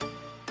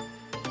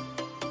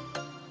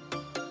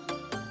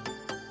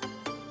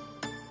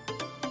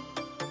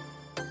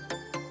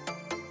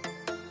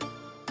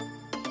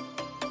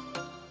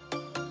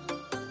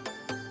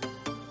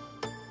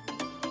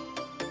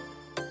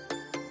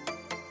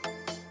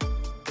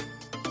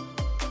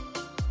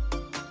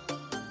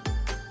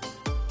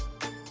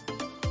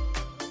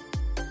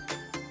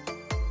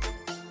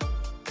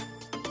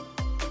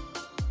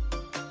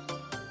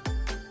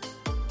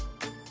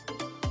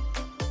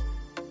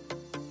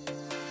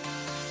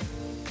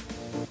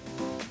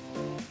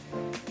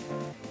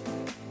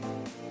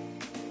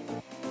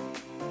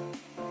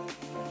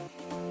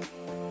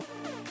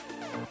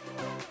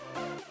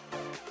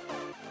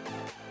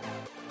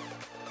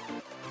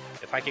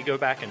if I could go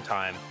back in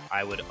time,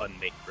 I would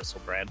unmake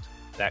Bristlebrand.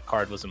 That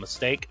card was a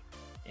mistake,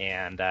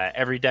 and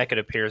every deck it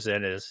appears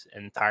in is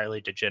entirely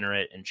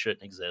degenerate and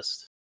shouldn't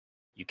exist.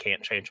 You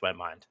can't change my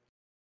mind.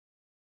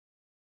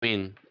 I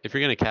mean, if you're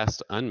going to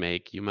cast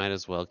Unmake, you might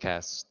as well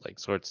cast like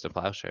Swords to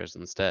Plowshares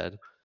instead.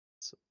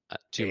 It's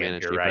 2 mana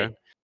You're cheaper.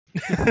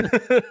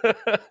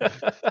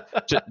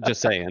 Right.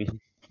 Just saying.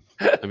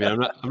 I mean,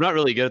 I'm not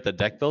really good at the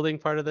deck building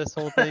part of this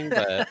whole thing,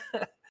 but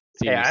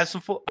hey, I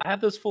seems...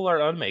 have those full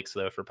art unmakes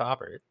though for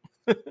Popper.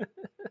 All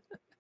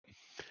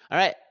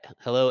right,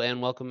 hello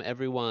and welcome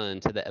everyone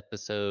to the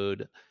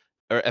episode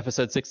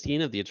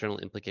 16 of the Eternal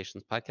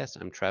Implications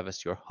podcast. I'm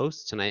Travis, your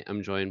host. Tonight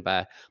I'm joined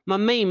by my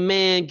main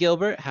man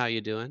Gilbert. How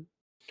you doing?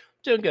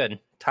 Doing good.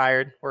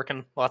 Tired,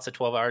 working lots of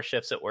 12-hour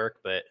shifts at work,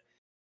 but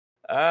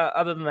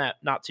other than that,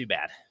 not too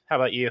bad. How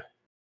about you?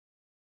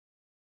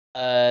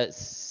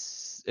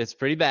 It's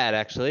pretty bad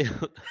actually.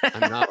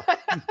 I'm not.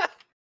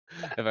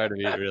 If I were to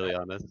be really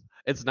honest,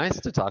 it's nice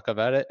to talk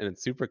about it, and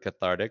it's super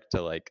cathartic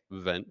to like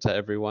vent to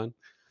everyone.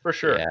 For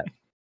sure. Yeah,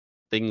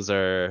 things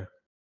are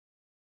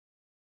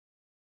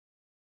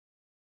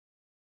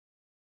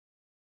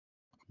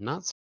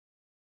not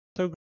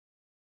so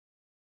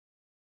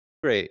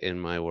great in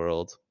my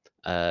world.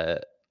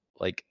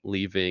 Like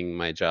leaving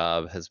my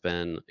job has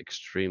been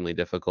extremely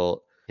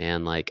difficult,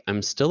 and like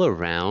I'm still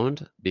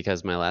around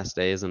because my last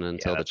day isn't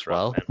until the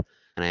 12th,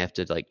 and I have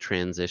to like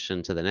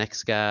transition to the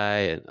next guy,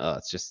 and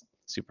it's just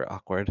super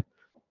awkward.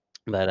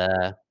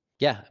 But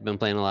yeah, I've been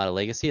playing a lot of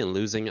Legacy and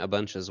losing a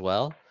bunch as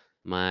well.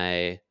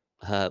 My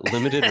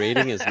limited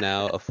rating is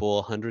now a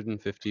full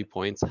 150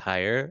 points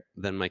higher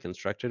than my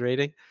constructed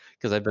rating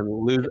because I've been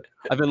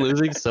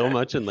losing so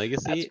much in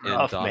Legacy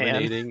and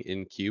dominating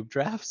in cube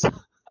drafts.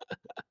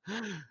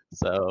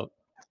 So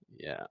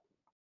yeah.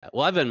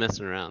 Well, I've been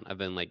messing around. I've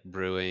been like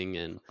brewing,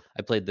 and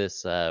I played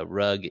this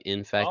Rug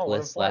Infect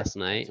list last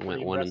night and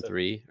went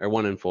 1-3 or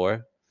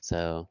 1-4.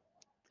 So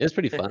it was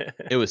pretty fun.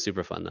 It was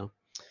super fun though.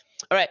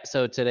 All right,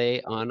 so today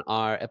on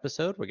our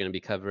episode, we're going to be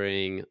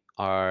covering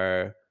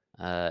our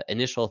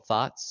initial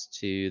thoughts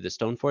to the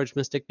Stoneforge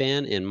Mystic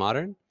ban in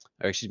Modern,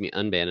 or excuse me,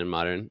 unban in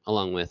Modern,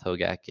 along with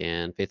Hogak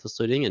and Faithless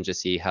Looting, and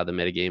just see how the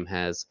metagame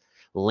has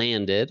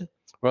landed.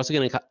 We're also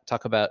going to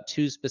talk about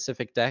 2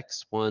 specific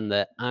decks, one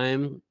that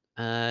I'm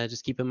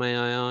just keeping my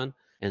eye on,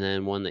 and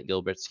then one that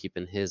Gilbert's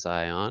keeping his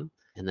eye on.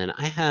 And then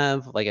I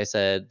have, like I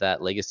said,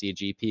 that Legacy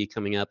GP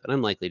coming up, and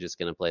I'm likely just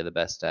going to play the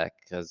best deck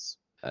because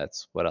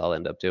that's what I'll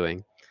end up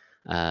doing.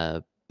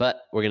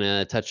 But we're going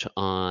to touch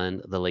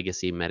on the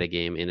Legacy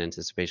metagame in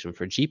anticipation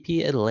for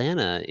GP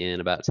Atlanta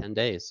in about 10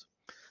 days.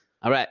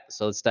 All right,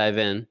 so let's dive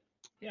in.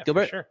 Yeah,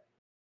 Gilbert, for sure.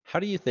 How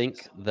do you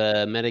think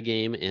the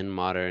metagame in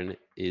Modern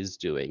is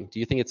doing? Do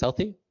you think it's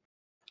healthy?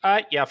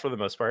 Yeah, for the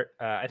most part.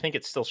 I think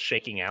it's still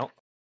shaking out.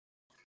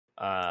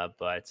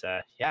 But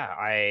yeah,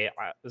 I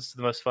this is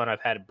the most fun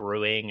I've had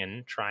brewing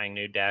and trying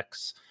new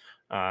decks.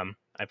 I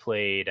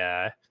played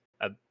a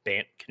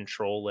Bant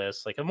control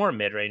list, like a more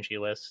mid-rangey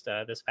list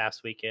this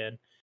past weekend.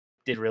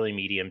 Did really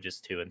medium,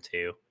 just 2 and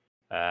 2.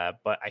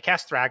 But I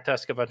cast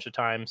Thragtusk a bunch of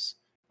times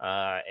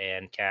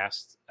and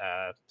cast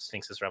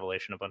Sphinx's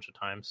Revelation a bunch of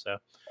times. So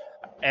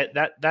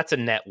that's a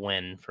net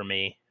win for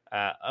me.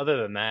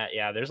 Other than that,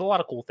 yeah, there's a lot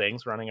of cool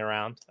things running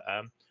around.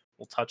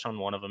 We'll touch on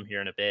one of them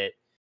here in a bit.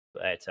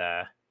 But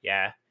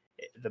yeah,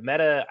 the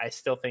meta I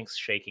still think's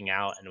shaking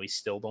out, and we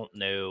still don't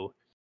know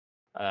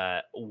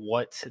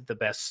what the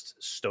best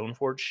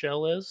Stoneforge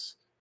shell is.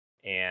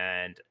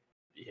 And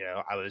you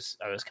know, I was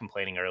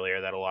complaining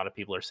earlier that a lot of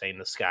people are saying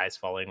the sky's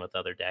falling with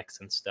other decks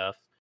and stuff.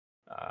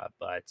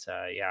 But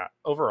yeah,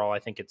 overall, I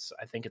think it's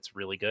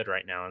really good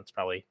right now. It's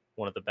probably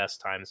one of the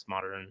best times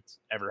Modern's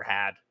ever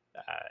had.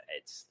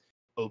 It's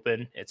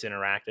open, it's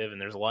interactive,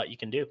 and there's a lot you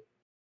can do.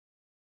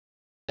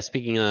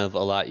 Speaking of a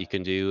lot you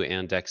can do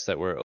and decks that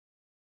were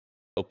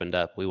opened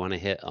up, we want to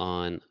hit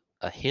on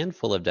a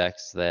handful of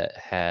decks that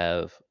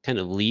have kind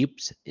of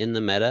leaped in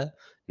the meta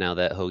now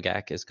that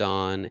Hogak is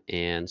gone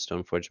and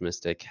Stoneforge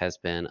Mystic has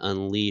been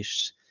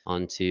unleashed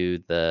onto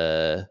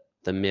the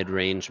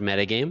mid-range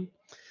metagame.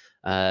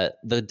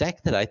 The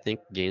deck that I think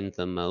gained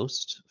the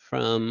most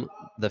from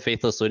the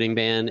Faithless Looting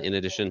ban, in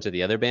addition to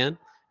the other ban,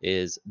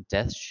 is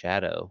Death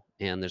Shadow.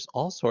 And there's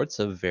all sorts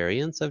of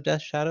variants of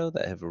Death Shadow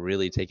that have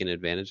really taken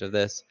advantage of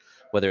this,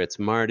 whether it's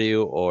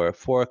Mardu or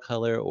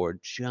 4-color or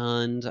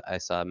Jund. I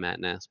saw Matt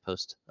Nass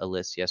post a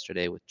list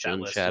yesterday with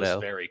Jund Shadow. That list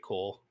was very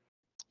cool.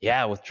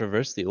 Yeah, with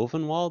Traverse the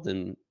Ulvenwald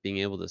and being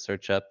able to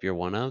search up your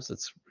one-ofs,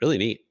 it's really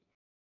neat.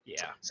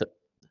 Yeah.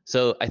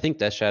 So I think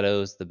Death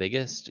Shadow is the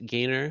biggest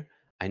gainer.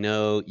 I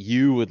know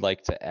you would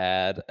like to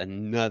add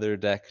another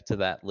deck to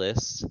that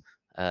list.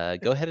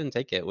 Go ahead and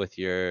take it with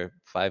your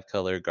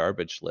 5-color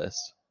garbage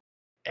list.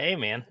 Hey,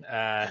 man.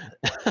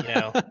 You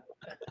know,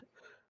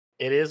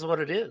 it is what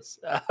it is.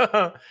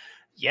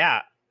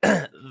 Yeah.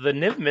 The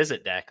Niv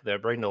Mizzet deck, the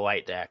Bring the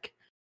Light deck,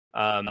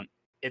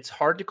 it's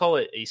hard to call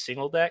it a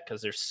single deck because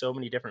there's so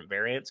many different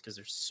variants because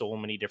there's so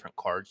many different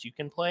cards you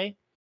can play.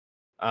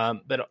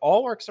 But it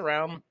all works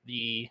around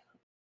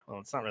well,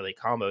 it's not really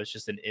a combo. It's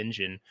just an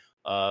engine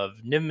of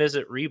Niv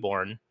Mizzet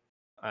Reborn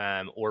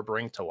or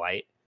Bring to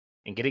Light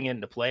and getting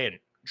into play and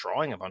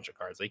drawing a bunch of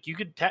cards. Like you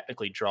could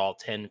technically draw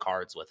 10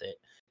 cards with it.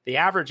 The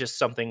average is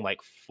something like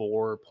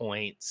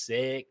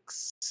 4.6.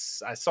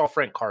 I saw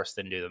Frank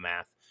Karsten do the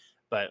math,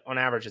 but on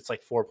average, it's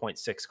like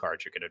 4.6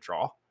 cards you're going to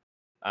draw.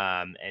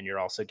 And you're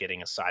also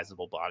getting a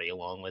sizable body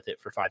along with it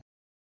for 5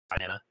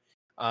 mana.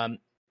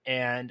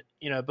 And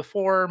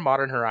before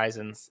Modern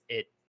Horizons,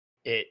 it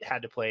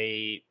had to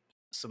play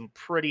some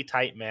pretty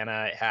tight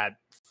mana. It had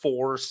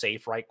 4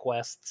 safe right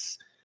quests.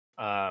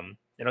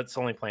 It's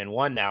only playing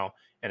 1 now,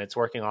 and it's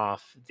working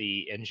off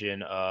the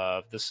engine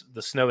of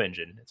the Snow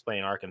engine. It's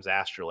playing Arkham's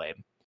Astrolabe,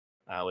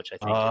 which I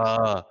think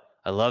is.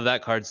 I love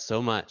that card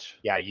so much.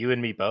 Yeah, you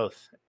and me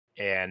both,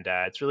 and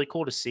it's really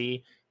cool to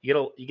see.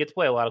 You get to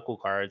play a lot of cool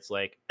cards,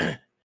 like you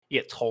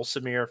get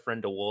Tolsimir,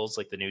 Friend of Wolves,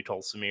 like the new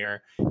Tolsimir.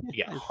 You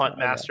get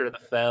Huntmaster of the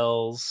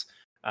Fells.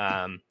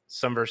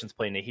 Some versions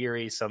play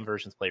Nahiri, some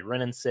versions play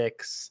Wrenn and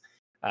Six.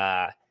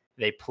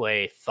 They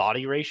play Thought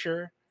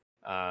Erasure.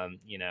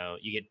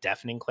 You get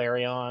Deafening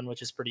Clarion,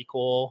 which is pretty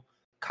cool.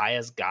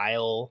 Kaya's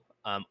Guile,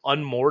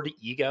 Unmoored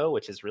Ego,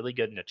 which is really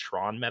good in a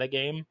Tron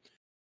metagame.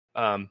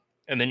 And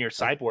then your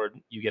sideboard,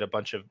 you get a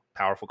bunch of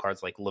powerful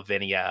cards like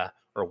Lavinia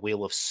or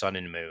Wheel of Sun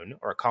and Moon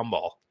or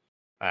Kumbal.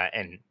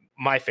 And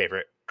my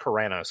favorite,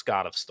 Keranos,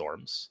 God of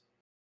Storms.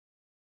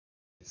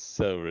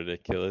 So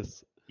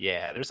ridiculous.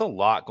 Yeah, there's a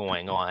lot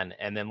going on.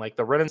 And then like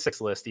the Wrenn and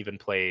Six list even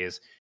plays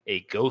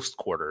a Ghost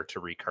Quarter to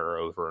recur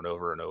over and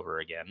over and over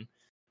again,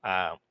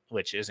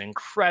 which is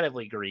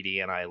incredibly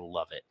greedy, and I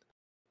love it.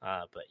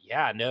 But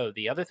yeah, no,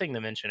 the other thing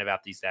to mention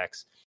about these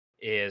decks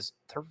is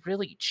they're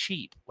really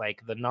cheap.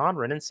 Like the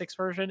non-Wrenn and Six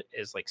version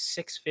is like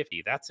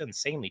 $650. That's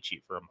insanely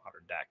cheap for a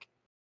modern deck.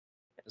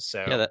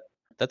 So yeah,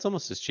 that's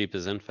almost as cheap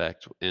as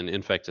Infect, and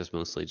Infect is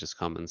mostly just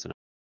commons and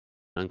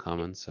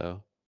uncommons.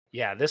 So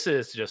yeah, this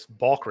is just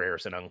bulk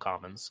rares and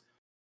uncommons.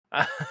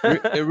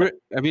 I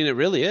mean, it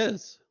really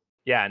is.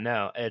 Yeah,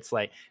 no, it's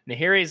like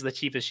Nahiri is the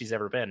cheapest she's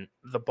ever been.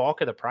 The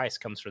bulk of the price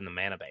comes from the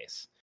mana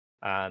base.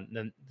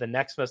 The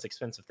next most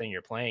expensive thing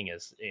you're playing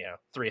is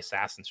 3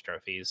 Assassin's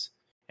Trophies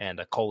and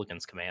a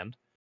Kolaghan's Command.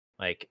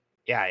 Like,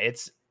 yeah,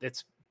 it's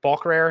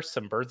bulk rare,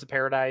 some Birds of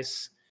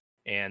Paradise,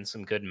 and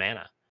some good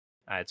mana.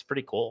 It's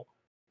pretty cool.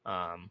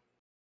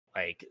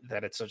 Like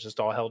that, it's just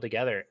all held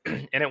together.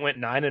 And it went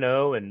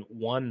 9-0 and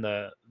won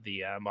the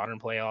modern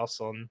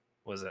playoffs on,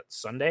 was it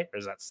Sunday or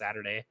is that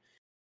Saturday?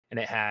 And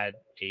it had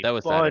a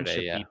bunch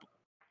Saturday, of people.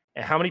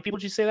 And how many people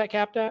did you say that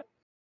capped at?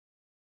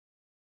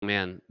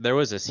 Man, there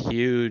was this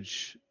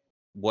huge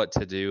what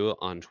to do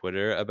on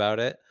Twitter about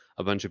it.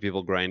 A bunch of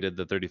people grinded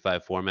the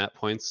 35 format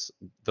points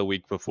the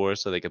week before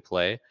so they could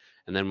play.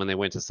 And then when they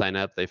went to sign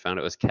up, they found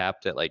it was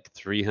capped at like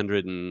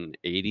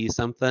 380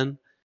 something.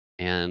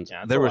 And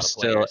there were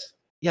still,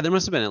 there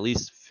must have been at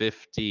least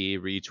 50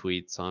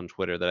 retweets on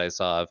Twitter that I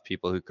saw of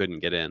people who couldn't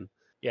get in.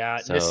 Yeah,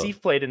 so,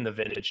 Nassif played in the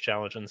Vintage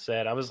Challenge and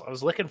said, I was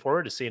looking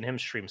forward to seeing him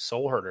stream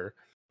Soul Herder,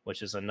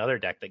 which is another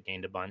deck that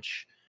gained a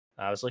bunch.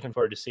 I was looking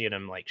forward to seeing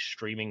him like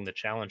streaming the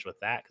challenge with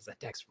that because that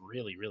deck's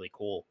really, really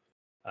cool.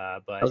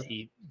 But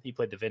he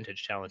played the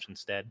Vintage Challenge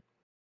instead.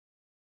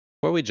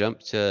 Before we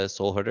jump to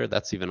Soul Herder,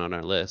 that's even on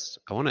our list.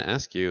 I want to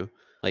ask you,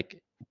 like,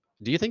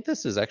 do you think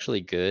this is actually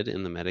good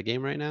in the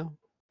metagame right now?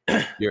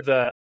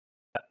 The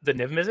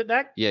Niv Mizzet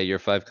deck? Yeah, your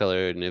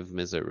 5-color Niv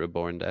Mizzet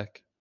Reborn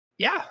deck.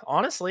 Yeah,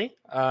 honestly,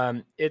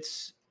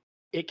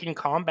 it can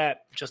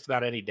combat just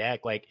about any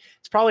deck. Like,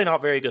 it's probably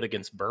not very good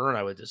against Burn,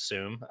 I would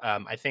assume.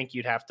 I think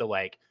you'd have to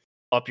like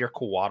up your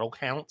Coatl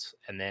count,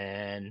 and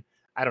then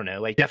I don't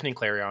know, like Deafening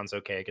Clarion's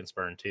okay against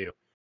Burn too.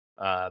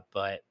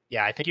 But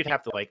yeah, I think you'd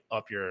have to like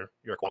up your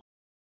Coatl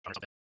or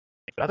something.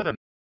 But other than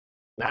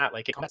that,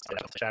 like it combats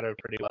Shadow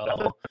pretty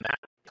well.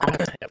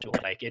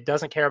 Like it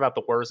doesn't care about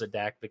the Urza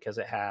deck because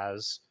it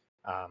has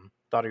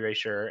Thought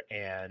Erasure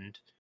and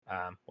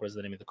what is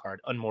the name of the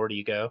card? Unmoored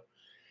Ego.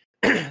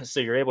 So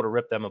you're able to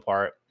rip them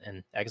apart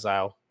and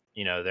exile,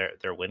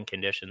 their win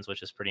conditions,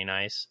 which is pretty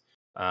nice.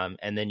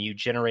 And then you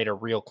generate a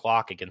real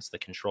clock against the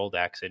control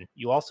decks, and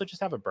you also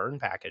just have a burn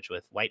package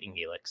with Lightning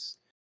Helix.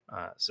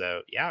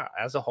 So yeah,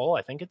 as a whole,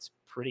 I think it's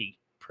pretty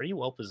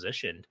well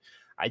positioned.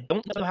 I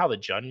don't know how the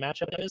Jund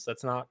matchup is.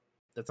 That's not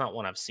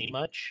one I've seen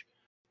much.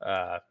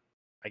 I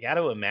got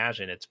to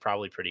imagine it's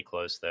probably pretty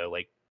close though,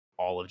 like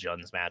all of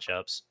Jund's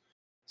matchups.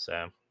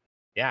 So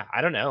yeah,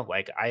 I don't know.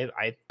 Like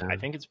I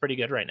think it's pretty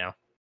good right now.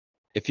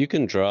 If you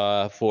can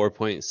draw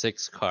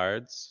 4.6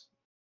 cards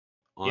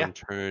on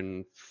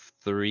turn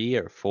 3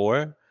 or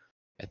 4,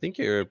 I think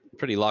you're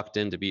pretty locked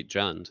in to beat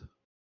Jund.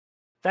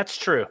 That's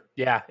true.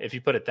 Yeah, if you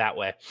put it that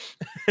way.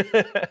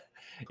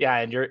 Yeah,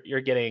 and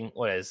you're getting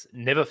what is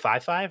Niv a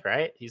 5/5,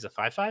 right? He's a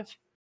 5/5?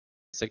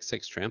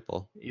 6/6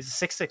 trample. He's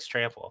a 6/6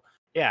 trample.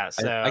 Yeah,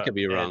 so I could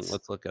be wrong.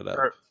 Let's look it up.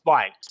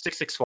 Flying.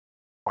 6/6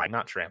 flying,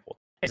 not trample.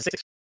 It's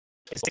 6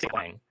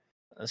 flying.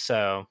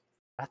 So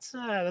that's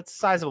a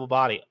sizable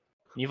body.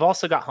 You've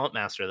also got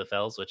Huntmaster of the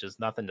Fells, which is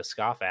nothing to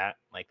scoff at.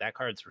 Like that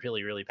card's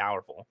really, really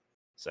powerful.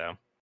 So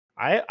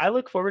I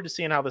look forward to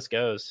seeing how this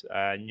goes.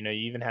 You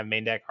even have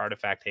main deck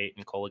Artifact Hate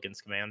and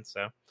Kolaghan's Command,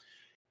 so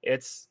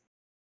it's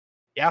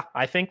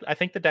I think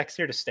the deck's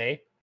here to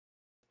stay.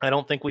 I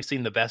don't think we've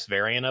seen the best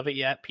variant of it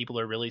yet. People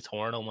are really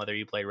torn on whether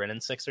you play Wrenn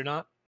and 6 or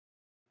not.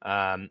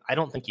 I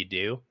don't think you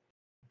do,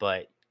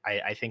 but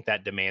I think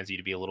that demands you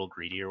to be a little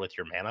greedier with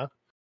your mana.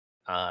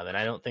 And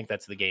I don't think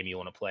that's the game you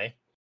want to play.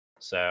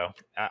 So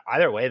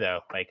either way,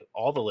 though, like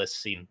all the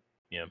lists seem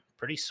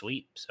pretty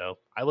sweet. So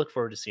I look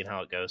forward to seeing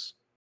how it goes.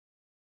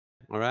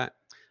 All right,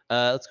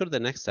 let's go to the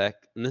next deck,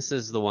 and this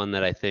is the one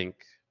that I think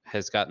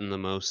has gotten the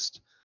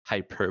most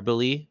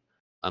hyperbole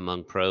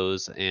among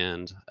pros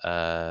and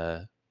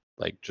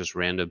like just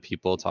random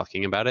people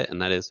talking about it,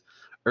 and that is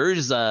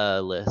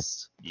Urza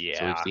list. Yeah.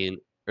 So we've seen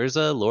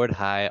Urza, Lord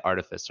High,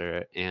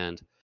 Artificer, and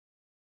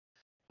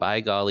by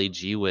golly,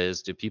 gee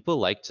whiz, do people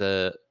like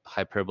to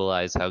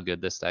hyperbolize how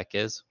good this deck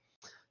is?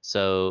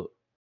 So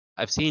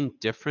I've seen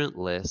different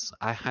lists.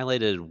 I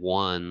highlighted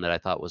one that I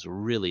thought was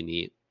really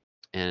neat,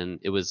 and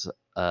it was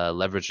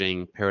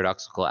leveraging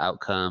Paradoxical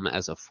Outcome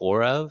as a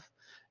 4 of,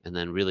 and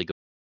then really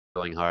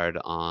going hard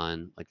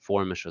on like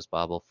 4 Mishra's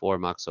Bauble, 4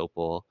 Mox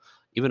Opal,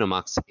 even a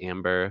Mox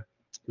Amber,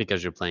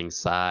 because you're playing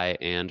Sai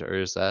and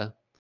Urza.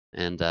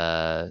 And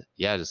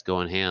just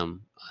going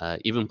ham.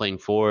 Even playing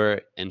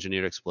 4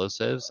 Engineered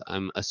Explosives.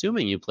 I'm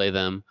assuming you play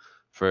them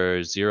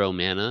for 0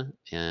 mana,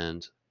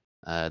 and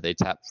they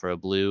tap for a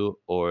blue,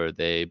 or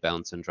they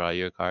bounce and draw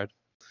you a card.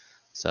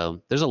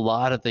 So there's a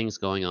lot of things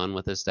going on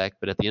with this deck,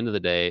 but at the end of the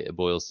day, it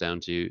boils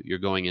down to you're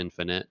going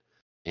infinite,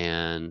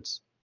 and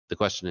the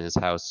question is,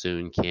 how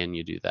soon can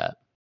you do that?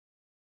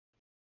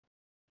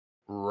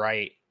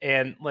 Right.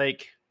 And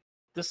like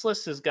this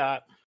list has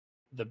got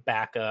the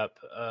backup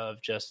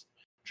of just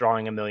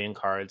drawing a million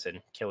cards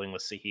and killing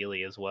with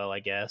Saheeli as well, I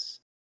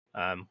guess,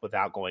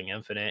 without going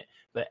infinite.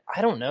 But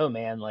I don't know,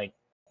 man. Like,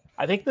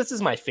 I think this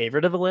is my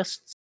favorite of the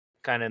lists,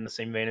 kind of in the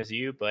same vein as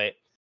you. But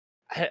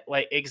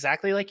like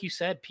exactly like you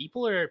said,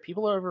 people are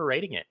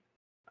overrating it.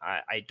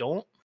 I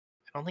don't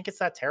think it's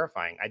that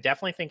terrifying. I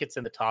definitely think it's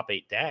in the top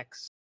 8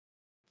 decks,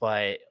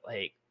 but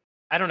like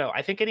I don't know.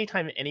 I think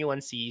anytime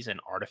anyone sees an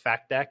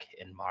artifact deck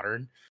in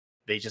Modern,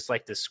 they just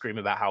like to scream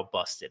about how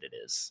busted it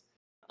is.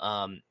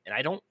 And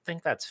I don't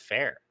think that's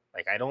fair.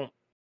 Like I don't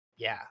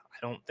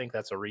think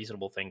that's a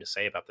reasonable thing to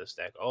say about this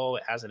deck. Oh,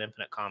 it has an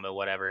infinite combo,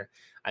 whatever.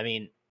 I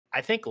mean,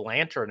 I think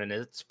Lantern in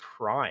its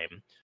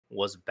prime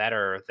was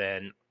better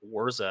than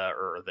Urza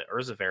or the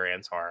Urza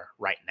variants are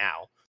right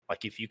now.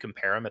 Like if you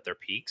compare them at their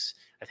peaks,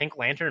 I think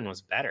Lantern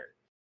was better.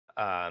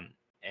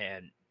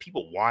 And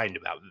people whined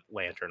about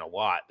Lantern a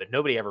lot, but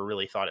nobody ever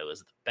really thought it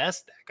was the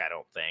best deck, I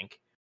don't think.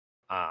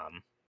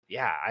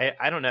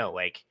 I don't know.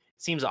 Like,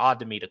 it seems odd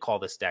to me to call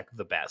this deck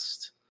the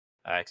best,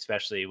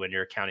 especially when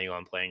you're counting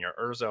on playing your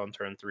Urza on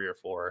turn 3 or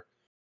 4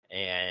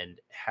 and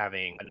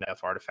having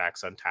enough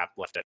artifacts untapped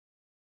left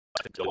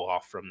to go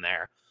off from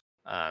there.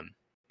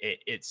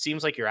 It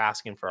seems like you're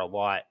asking for a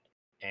lot,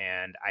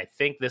 and I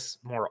think this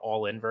more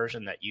all-in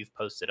version that you've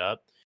posted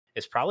up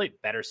is probably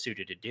better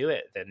suited to do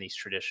it than these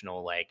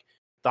traditional like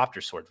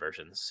Thopter Sword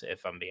versions,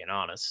 if I'm being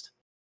honest.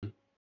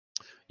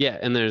 Yeah,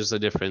 and there's a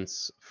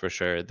difference for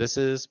sure. This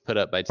is put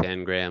up by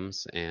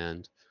Tangrams,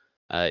 and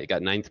it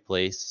got 9th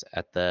place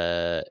at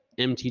the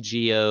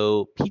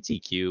MTGO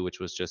PTQ, which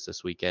was just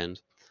this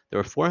weekend. There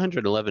were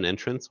 411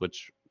 entrants,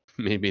 which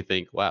made me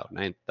think, wow,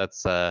 9th,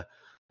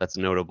 that's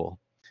notable.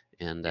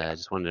 And I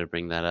just wanted to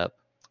bring that up.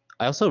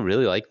 I also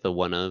really like the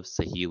one of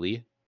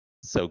Saheeli.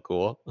 So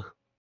cool.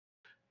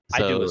 I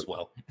do as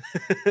well.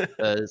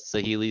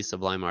 Saheeli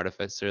Sublime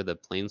Artificer, the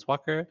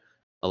Planeswalker,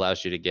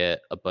 allows you to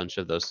get a bunch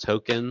of those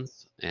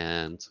tokens,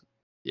 and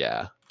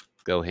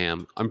go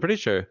ham. I'm pretty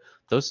sure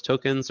those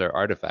tokens are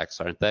artifacts,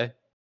 aren't they?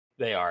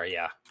 They are,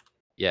 yeah.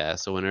 Yeah,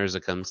 so when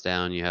Urza comes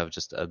down, you have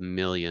just a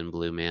million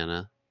blue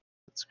mana.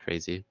 That's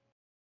crazy.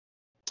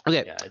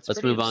 Okay,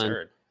 let's move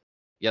on.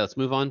 Yeah, let's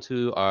move on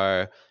to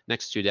our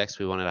next 2 decks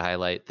we wanted to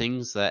highlight.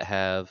 Things that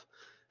have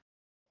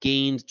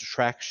gained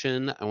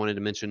traction. I wanted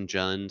to mention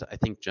Jund. I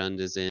think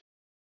Jund is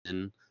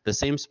in the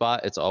same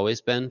spot it's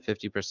always been,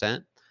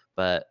 50%,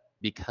 but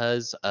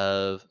because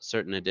of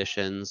certain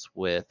additions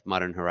with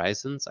Modern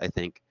Horizons, I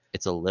think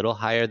it's a little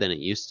higher than it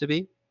used to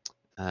be.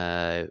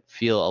 I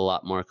feel a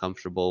lot more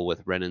comfortable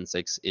with Wrenn and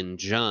 6 in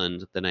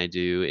Jund than I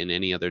do in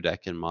any other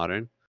deck in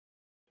Modern.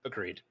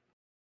 Agreed.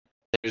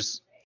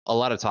 There's a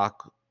lot of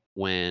talk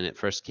when it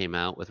first came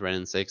out with Wrenn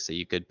and 6 that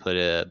you could put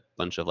a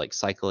bunch of like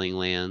cycling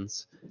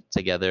lands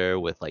together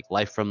with like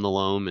Life from the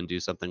Loam and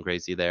do something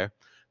crazy there.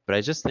 But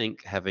I just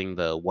think having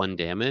the 1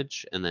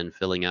 damage and then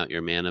filling out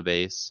your mana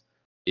base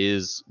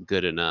is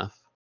good enough.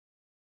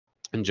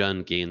 And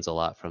Jund gains a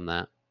lot from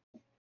that.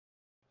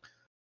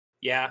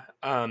 Yeah,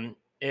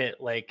 it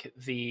like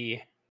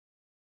the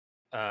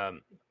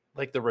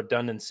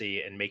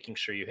redundancy and making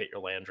sure you hit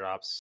your land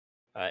drops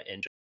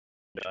in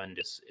Jund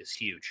is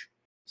huge.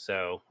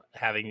 So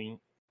having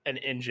an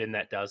engine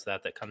that does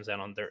that comes out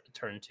on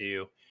turn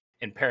 2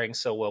 and pairing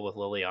so well with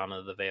Liliana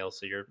of the Veil,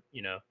 so you're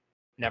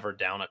never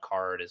down a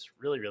card, is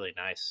really, really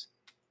nice.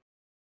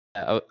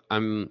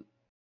 I'm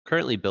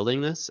currently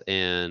building this,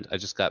 and I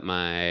just got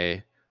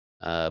my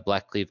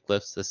Blackcleave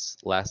Glyphs this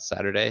last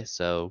Saturday,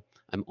 so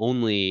I'm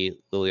only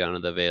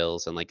Liliana the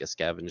Veils and like a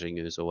Scavenging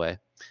Ooze away,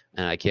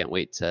 and I can't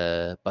wait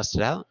to bust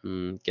it out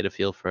and get a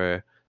feel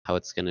for how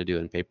it's going to do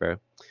in paper.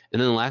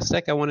 And then the last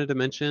deck I wanted to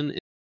mention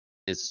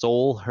is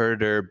Soul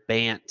Herder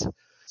Bant.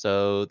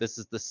 So this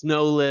is the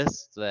snow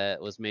list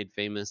that was made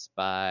famous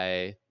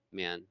by,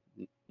 man,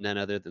 none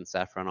other than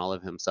Saffron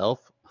Olive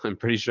himself. I'm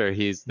pretty sure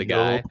he's the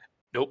guy.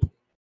 Nope.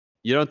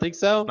 You don't think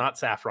so? It's not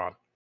Saffron.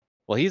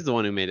 Well, he's the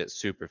one who made it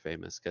super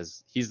famous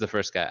because he's the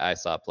first guy I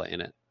saw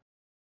playing it.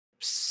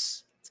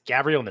 Psst, it's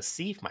Gabriel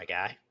Nassif, my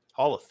guy.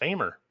 Hall of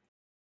Famer.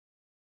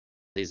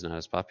 He's not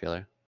as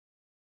popular.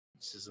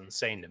 This is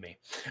insane to me.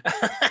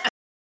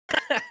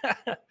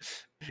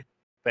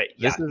 But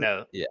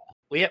yeah,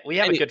 we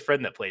have a good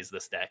friend that plays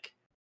this deck.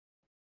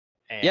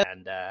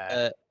 And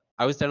I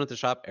was down at the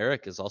shop.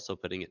 Eric is also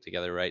putting it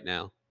together right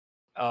now.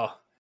 Oh,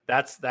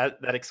 that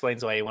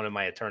explains why he wanted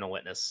my Eternal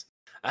Witness.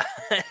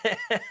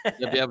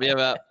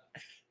 Yep.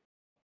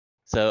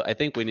 So I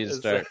think we need to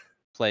start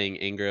playing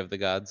Anger of the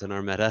Gods in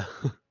our meta.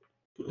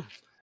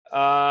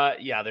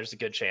 Yeah, there's a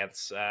good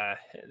chance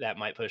that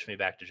might push me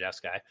back to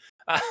Jeff's guy.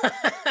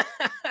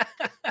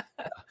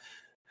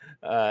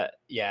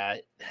 Yeah,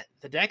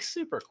 the deck's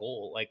super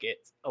cool. Like,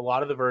 it's a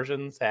lot of the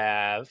versions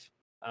have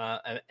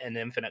an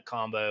infinite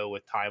combo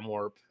with Time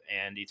Warp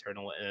and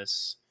Eternal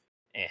Witness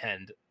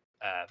and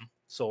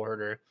Soul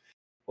Herder.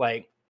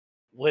 Like,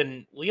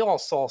 when we all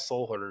saw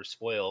Soul Herder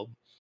spoiled,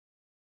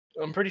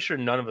 I'm pretty sure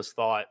none of us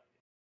thought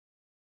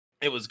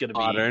it was going to be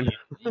modern.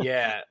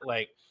 Yeah,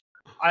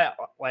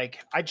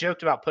 I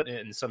joked about putting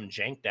it in some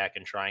jank deck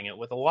and trying it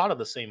with a lot of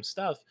the same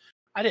stuff.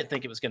 I didn't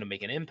think it was going to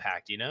make an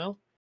impact, you know?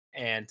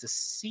 And to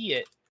see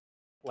it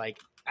like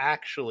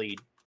actually,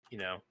 you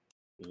know,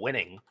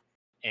 winning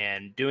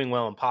and doing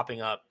well and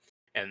popping up,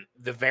 and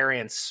the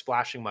variants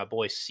splashing my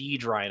boy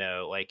Siege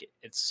Rhino, like,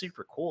 it's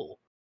super cool.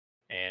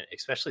 And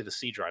especially the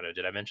Siege Rhino.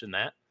 Did I mention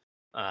that?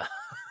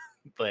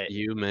 But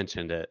you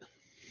mentioned it.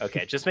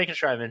 Okay, just making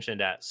sure I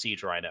mentioned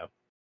Siege Rhino.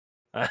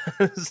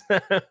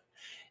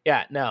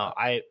 Yeah, no,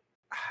 I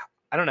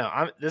don't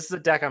know. This is a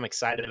deck I'm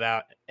excited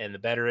about, and the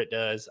better it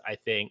does, I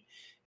think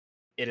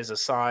it is a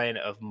sign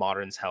of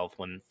Modern's health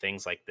when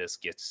things like this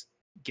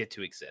get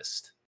to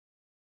exist.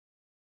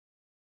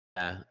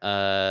 Yeah,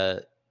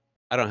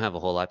 I don't have a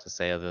whole lot to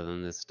say other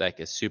than this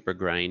deck is super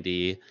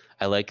grindy.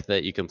 I like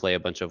that you can play a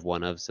bunch of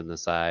one-ofs in the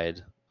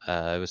side.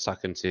 I was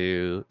talking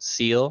to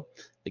Seal,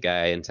 the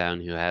guy in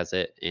town who has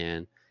it,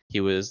 and he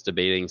was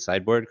debating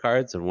sideboard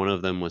cards, and one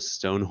of them was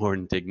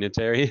Stonehorn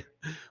Dignitary.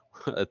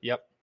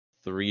 Yep.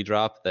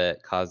 3-drop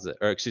that causes,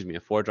 or excuse me,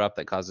 a 4-drop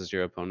that causes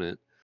your opponent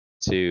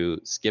to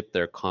skip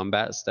their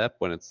combat step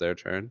when it's their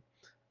turn.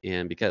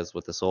 And because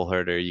with the Soul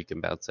Herder, you can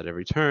bounce at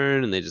every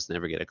turn, and they just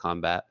never get a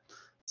combat.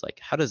 It's like,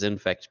 how does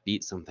Infect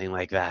beat something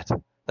like that?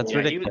 That's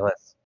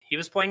ridiculous. He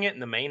was playing it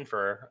in the main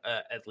for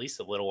at least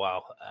a little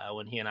while.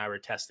 When he and I were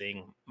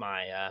testing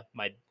my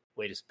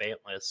latest Bant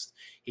list,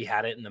 he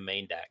had it in the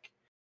main deck.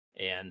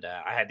 And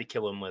I had to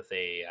kill him with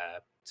a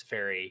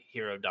Teferi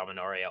Hero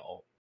Dominaria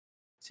ult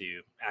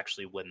to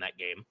actually win that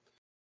game.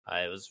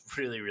 It was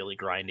really, really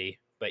grindy.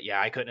 But yeah,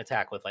 I couldn't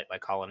attack with like my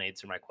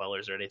Colonnades or my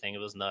Quellers or anything. It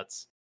was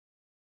nuts.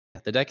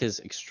 The deck is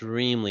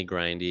extremely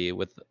grindy.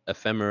 With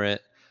Ephemerate,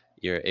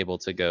 you're able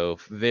to go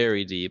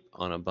very deep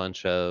on a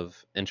bunch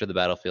of Enter the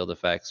Battlefield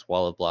effects,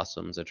 Wall of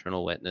Blossoms,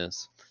 Eternal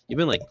Witness,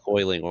 even like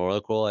Coiling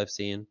Oracle I've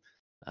seen.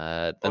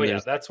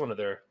 That's one of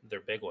their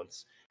big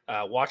ones.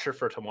 Watcher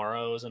for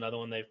Tomorrow is another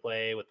one they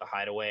play with the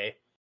Hideaway.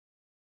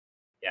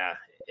 Yeah,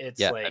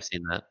 I've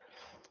seen that.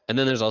 And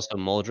then there's also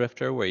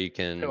Muldrifter, where you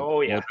can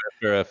Muldrifter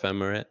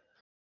Ephemerate.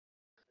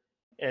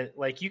 And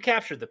like, you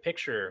captured the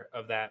picture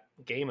of that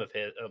game of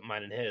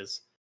mine and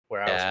his,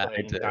 where I was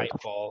playing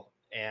Nightfall,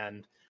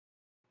 and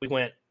we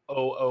went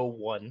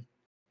 0-0-1.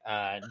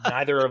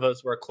 Neither of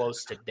us were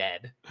close to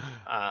dead.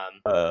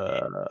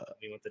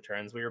 We went to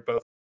turns. We were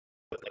both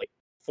with like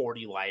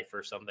 40 life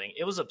or something.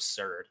 It was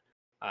absurd.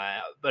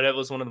 But it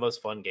was one of the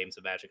most fun games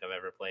of Magic I've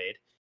ever played.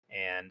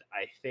 And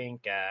I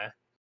think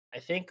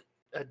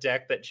a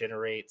deck that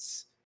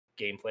generates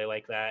gameplay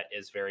like that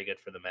is very good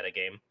for the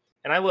metagame.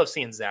 And I love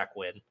seeing Zach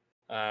win.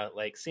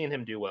 Like, seeing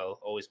him do well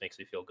always makes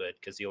me feel good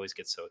because he always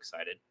gets so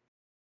excited.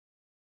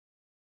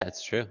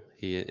 That's true.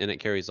 And it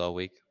carries all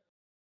week.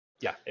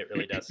 Yeah, it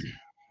really does.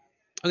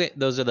 Okay,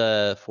 those are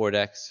the 4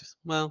 decks.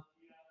 Well,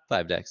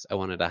 5 decks I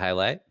wanted to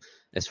highlight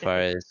as far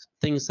as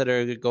things that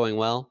are going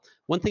well.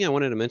 One thing I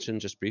wanted to mention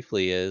just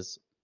briefly is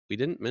we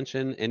didn't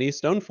mention any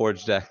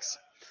Stoneforge decks.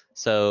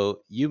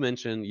 So you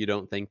mentioned you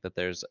don't think that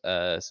there's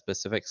a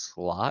specific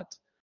slot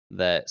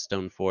that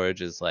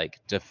Stoneforge is like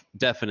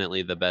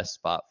definitely the best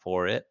spot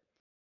for it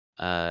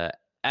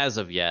as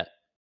of yet.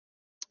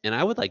 And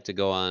I would like to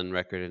go on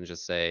record and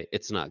just say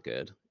it's not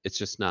good. It's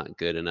just not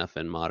good enough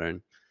in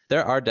Modern.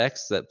 There are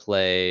decks that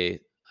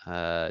play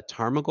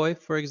Tarmogoyf,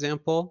 for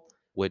example,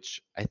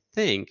 which I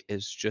think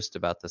is just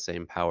about the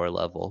same power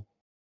level.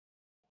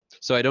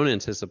 So I don't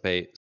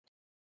anticipate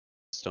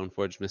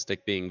Stoneforge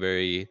Mystic being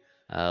very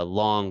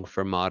long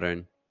for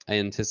Modern. I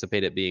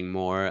anticipate it being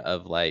more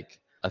of like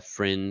a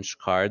fringe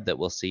card that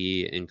we'll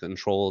see in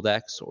control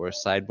decks or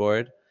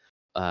sideboard.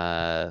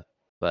 But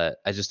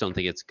I just don't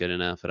think it's good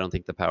enough. I don't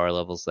think the power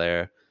level's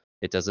there.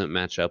 It doesn't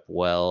match up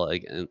well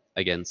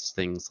against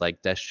things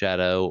like Death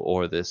Shadow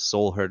or this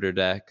Soul Herder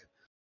deck.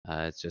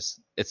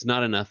 It's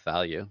not enough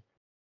value.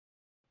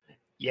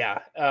 Yeah,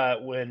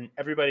 when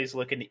everybody's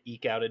looking to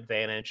eke out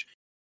advantage,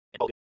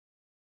 I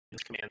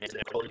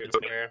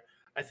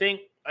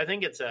think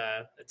it's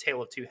a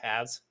tale of two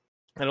halves.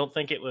 I don't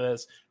think it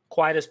was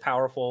quite as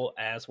powerful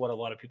as what a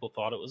lot of people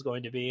thought it was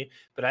going to be,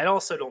 but I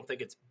also don't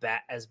think it's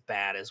as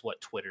bad as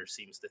what Twitter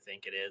seems to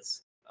think it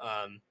is.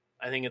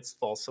 I think it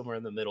falls somewhere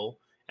in the middle,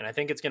 and I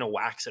think it's going to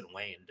wax and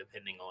wane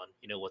depending on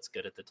what's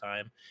good at the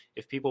time.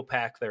 If people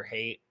pack their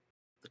hate,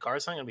 the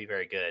card's not going to be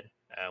very good.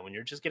 When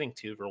you're just getting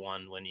 2 for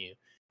 1, when you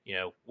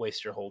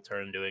waste your whole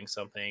turn doing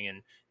something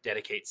and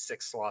dedicate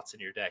 6 slots in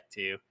your deck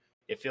too,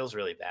 it feels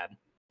really bad.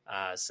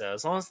 So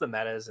as long as the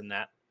meta is in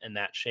that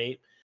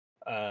shape,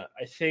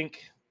 I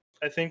think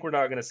we're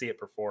not going to see it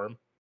perform.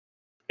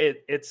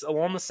 It's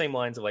along the same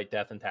lines of like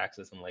Death and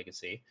Taxes and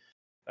Legacy.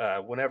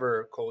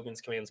 Whenever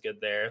Kolaghan's Command's good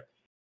there,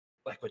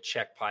 like with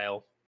Check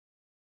Pile,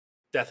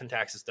 Death and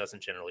Taxes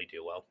doesn't generally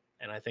do well.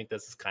 And I think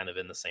this is kind of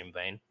in the same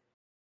vein.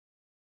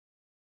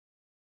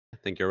 I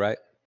think you're right.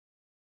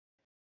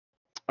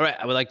 All right,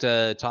 I would like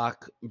to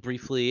talk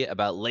briefly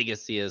about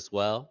Legacy as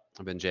well.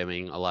 I've been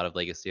jamming a lot of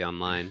Legacy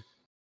online,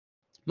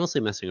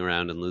 mostly messing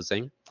around and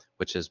losing,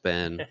 which has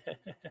been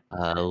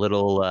a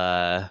little,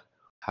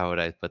 how would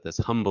I put this,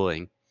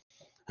 humbling.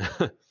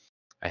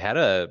 I had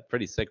a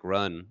pretty sick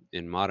run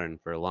in Modern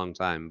for a long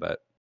time, but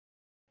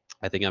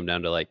I think I'm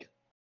down to like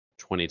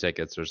 20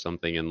 tickets or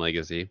something in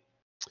Legacy.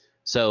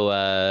 So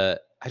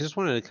I just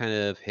wanted to kind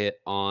of hit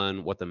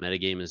on what the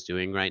metagame is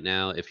doing right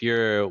now. If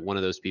you're one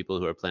of those people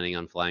who are planning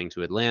on flying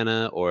to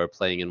Atlanta or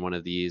playing in one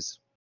of these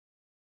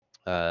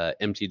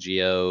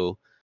MTGO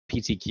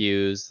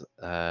PTQs,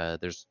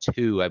 there's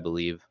 2, I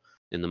believe,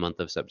 in the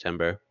month of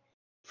September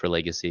for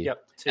Legacy.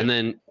 Yep, 2. And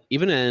then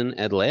even in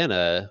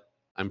Atlanta,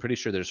 I'm pretty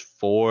sure there's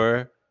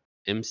 4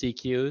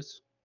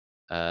 MCQs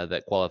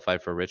that qualify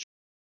for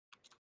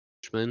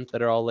Richmond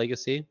that are all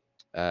Legacy.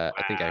 Wow.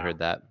 I think I heard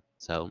that.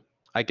 So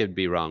I could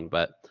be wrong,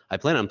 but I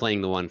plan on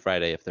playing the one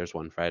Friday if there's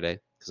one Friday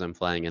because I'm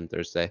flying in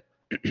Thursday.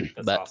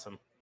 That's awesome.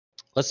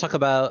 Let's talk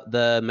about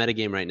the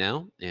metagame right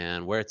now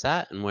and where it's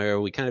at and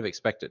where we kind of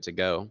expect it to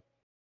go.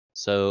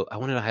 So I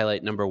wanted to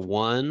highlight number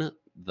 1.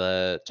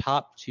 The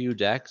top 2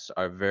 decks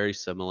are very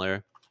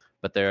similar,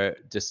 but they're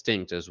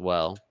distinct as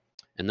well.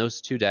 And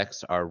those 2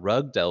 decks are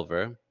Rug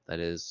Delver, that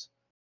is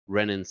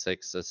Wrenn and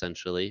 6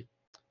 essentially,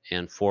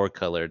 and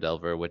 4-color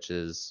Delver, which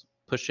is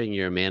pushing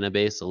your mana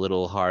base a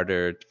little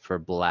harder for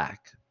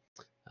black.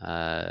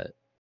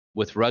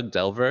 With Rug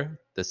Delver,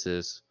 this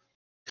is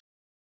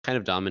kind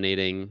of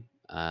dominating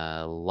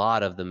a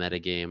lot of the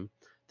metagame.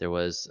 There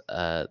was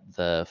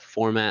the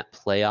format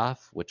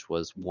playoff, which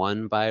was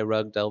won by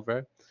Rug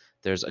Delver.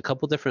 There's a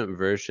couple different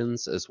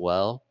versions as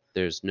well.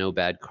 There's no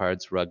bad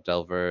cards Rug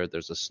Delver.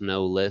 There's a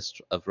snow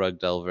list of Rug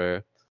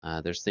Delver.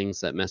 There's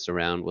things that mess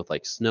around with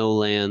like snow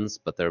lands,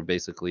 but they're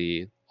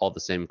basically all the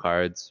same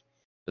cards.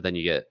 But then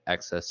you get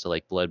access to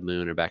like Blood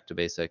Moon or Back to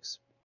Basics.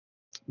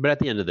 But at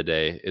the end of the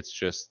day, it's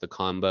just the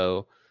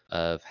combo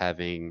of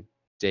having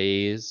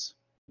Daze,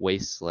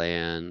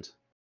 Wasteland,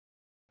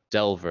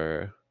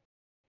 Delver,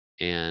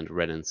 and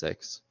Wrenn and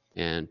 6.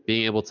 And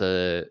being able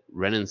to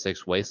Wrenn and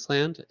 6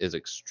 Wasteland is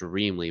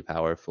extremely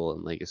powerful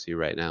in Legacy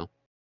right now.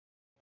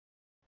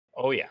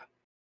 Oh, yeah.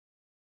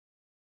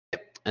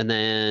 And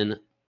then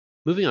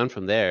moving on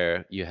from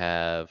there, you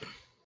have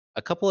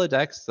a couple of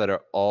decks that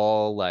are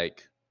all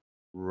like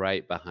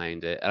right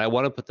behind it. And I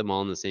want to put them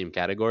all in the same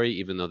category,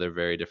 even though they're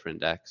very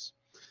different decks.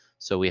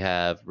 So we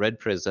have Red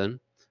Prison,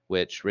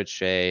 which Rich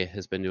Shea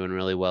has been doing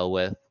really well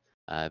with.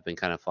 I've been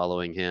kind of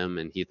following him,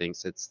 and he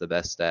thinks it's the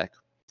best deck.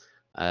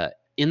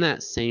 In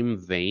that same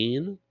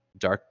vein,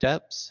 Dark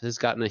Depths has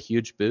gotten a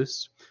huge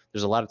boost.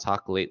 There's a lot of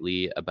talk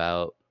lately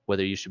about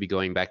whether you should be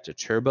going back to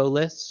turbo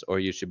lists or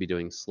you should be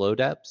doing slow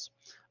depths.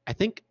 I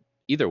think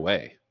either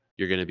way,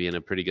 you're going to be in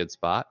a pretty good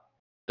spot.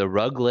 The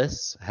rug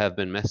lists have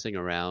been messing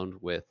around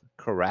with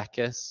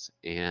Karakas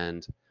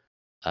and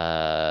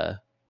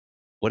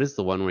what is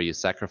the one where you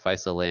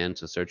sacrifice a land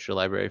to search your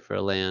library for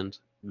a land?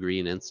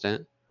 Green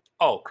instant.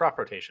 Oh, crop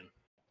rotation.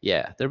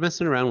 Yeah, they're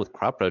messing around with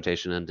crop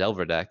rotation and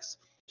Delver decks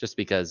just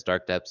because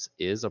Dark Depths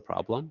is a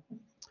problem.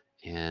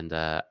 And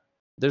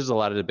there's a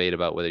lot of debate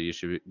about whether you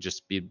should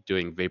just be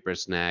doing Vapor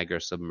Snag or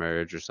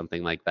Submerge or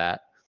something like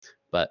that.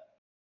 But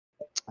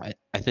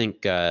I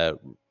think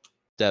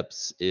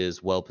Depths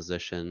is well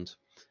positioned.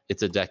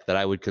 It's a deck that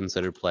I would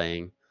consider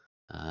playing.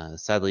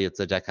 Sadly, it's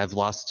a deck I've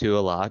lost to a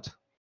lot.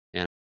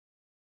 And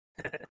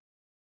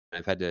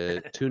I've had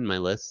to tune my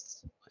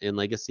lists in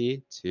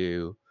Legacy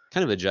to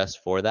kind of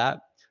adjust for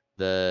that.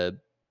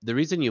 The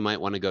reason you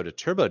might want to go to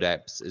Turbo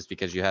Depths is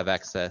because you have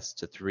access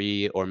to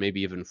 3 or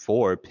maybe even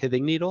 4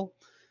 Pithing Needle,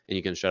 and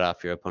you can shut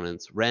off your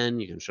opponent's Wrenn,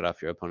 you can shut off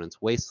your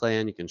opponent's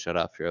Wasteland, you can shut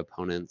off your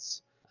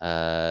opponent's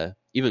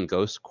even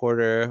Ghost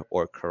Quarter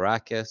or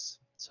Caracas.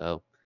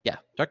 So yeah,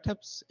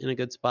 Darktop's in a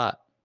good spot.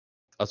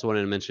 Also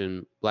wanted to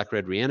mention Black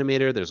Red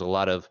Reanimator. There's a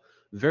lot of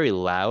very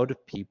loud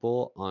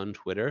people on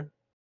Twitter.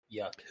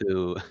 Yuck.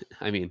 Who,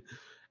 I mean,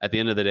 at the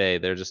end of the day,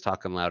 they're just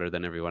talking louder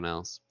than everyone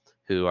else,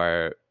 who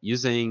are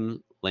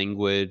using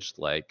language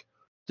like,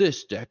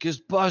 this deck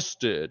is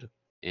busted.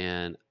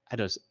 And I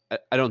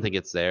don't think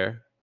it's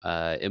there.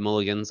 It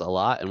mulligans a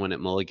lot, and when it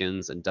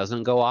mulligans and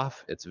doesn't go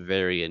off, it's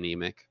very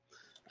anemic.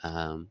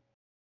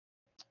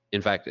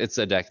 In fact, it's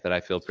a deck that I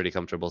feel pretty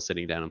comfortable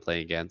sitting down and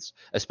playing against,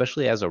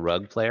 especially as a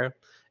Rug player.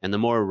 And the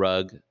more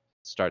Rug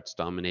starts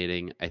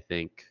dominating, I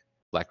think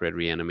Black Red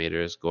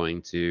Reanimator is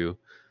going to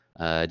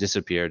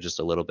disappear just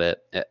a little bit.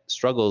 It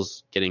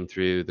struggles getting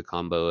through the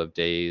combo of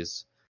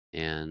Daze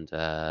and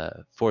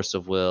Force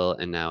of Will,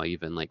 and now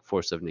even like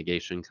Force of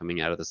Negation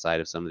coming out of the side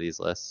of some of these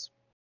lists.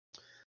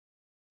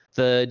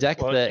 The deck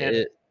go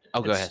ahead.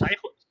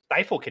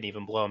 Stifle can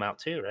even blow them out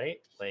too, right?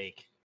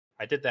 Like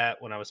I did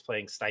that when I was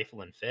playing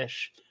Stifle and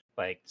Fish.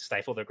 Like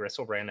Stifle their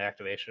Gristlebrand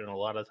activation, and a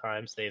lot of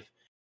times they've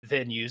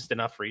then used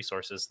enough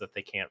resources that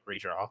they can't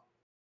redraw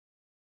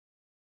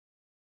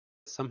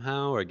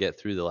somehow, or get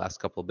through the last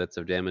couple bits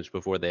of damage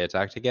before they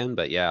attacked again.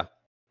 But yeah,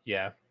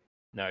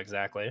 no,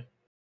 exactly.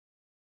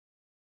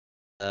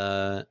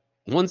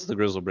 Once the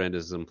Griselbrand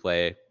is in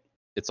play,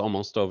 it's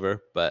almost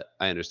over. But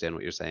I understand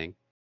what you're saying.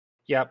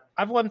 Yeah,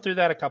 I've won through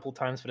that a couple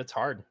times, but it's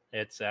hard.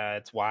 It's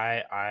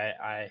why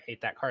I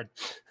hate that card.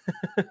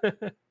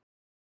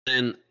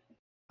 And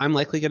I'm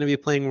likely going to be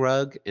playing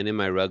Rug, and in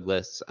my Rug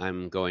lists,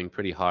 I'm going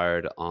pretty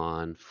hard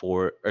on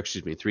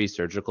 3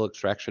 Surgical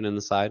Extraction in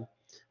the side.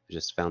 I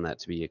just found that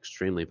to be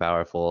extremely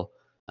powerful,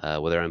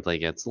 whether I'm playing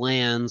against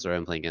lands, or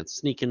I'm playing against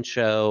Sneak and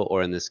Show,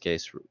 or in this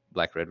case,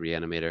 Black Red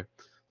Reanimator.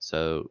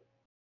 So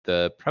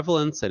the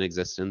prevalence and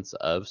existence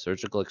of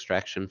Surgical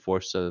Extraction,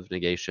 Force of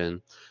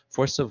Negation,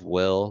 Force of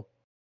Will,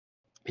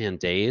 and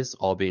Daze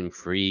all being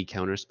free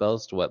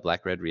counterspells to what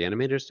Black Red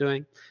Reanimator is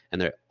doing,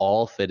 and they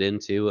all fit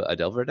into a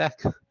Delver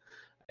deck.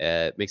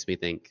 It makes me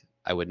think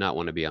I would not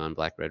want to be on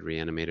Black Red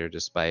Reanimator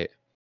despite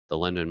the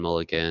London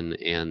Mulligan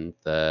and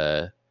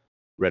the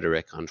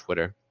rhetoric on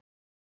Twitter.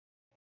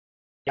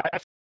 Yeah, I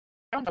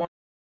found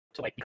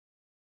to like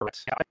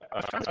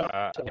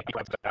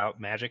about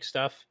Magic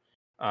stuff.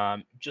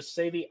 Just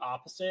say the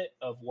opposite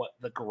of what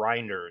the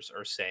grinders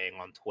are saying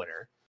on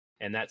Twitter,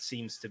 and that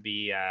seems to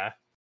be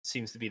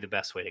the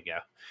best way to go.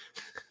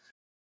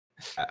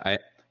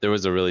 There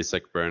was a really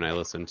sick burn I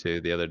listened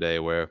to the other day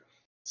where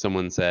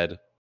someone said,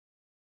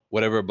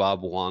 whatever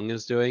Bob Wong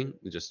is doing,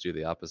 just do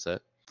the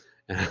opposite.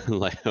 And I'm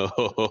like,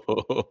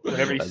 oh.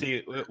 Whenever you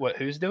see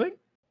who's doing?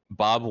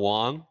 Bob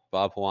Wong.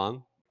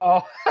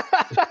 Oh.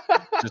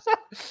 Just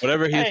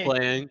whatever he's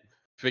playing,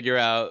 figure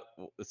out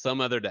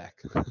some other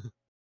deck.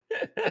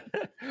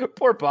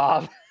 Poor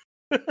Bob.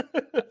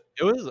 It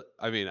was,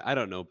 I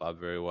don't know Bob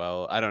very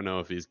well. I don't know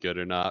if he's good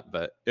or not,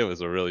 but it was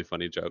a really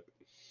funny joke.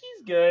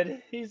 He's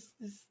good. He's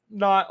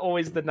not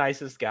always the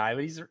nicest guy,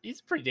 but he's a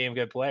pretty damn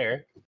good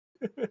player.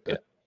 Yeah.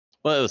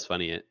 Well, it was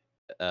funny.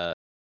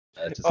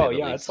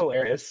 It's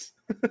hilarious.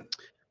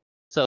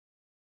 So,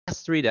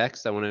 last 3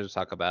 decks I wanted to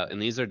talk about, and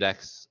these are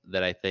decks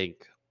that I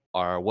think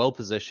are well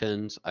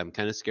positioned. I'm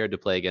kind of scared to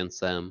play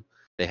against them.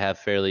 They have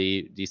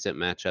fairly decent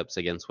matchups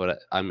against what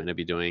I'm going to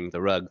be doing,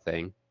 the Rug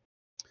thing.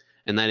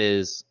 And that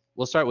is,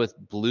 we'll start with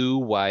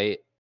blue-white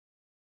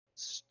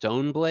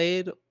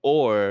Stoneblade,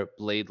 or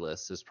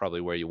Bladeless is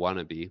probably where you want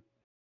to be.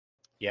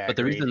 Yeah, but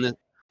agreed. the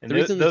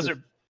reason those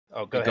are.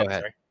 Oh, go ahead.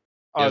 Sorry.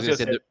 I was going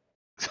to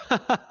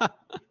say.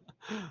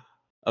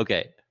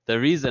 Okay, the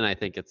reason I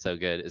think it's so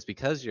good is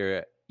because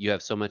you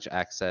have so much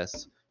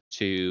access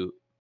to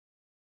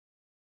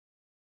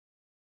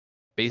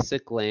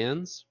basic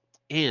lands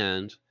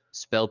and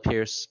Spell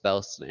Pierce,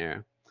 Spell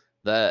Snare.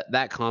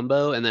 That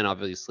combo, and then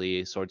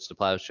obviously Swords to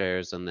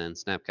Plowshares, and then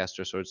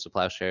Snapcaster Swords to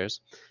Plowshares,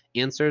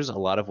 answers a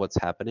lot of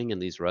what's happening in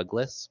these Rug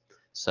lists.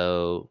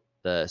 So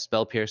the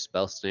Spell Pierce,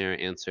 Spell Snare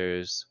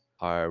answers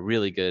are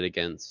really good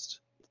against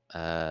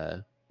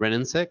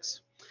Wrenn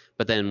 6.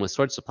 But then with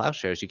Swords to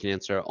Plowshares, you can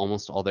answer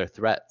almost all their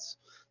threats.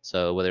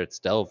 So whether it's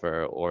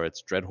Delver, or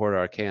it's Dreadhorde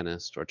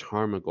Arcanist, or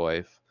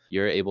Tarmogoyf,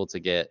 you're able to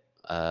get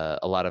a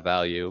lot of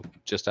value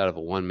just out of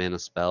a 1-mana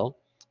spell.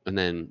 And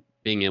then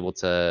being able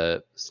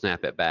to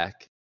snap it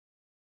back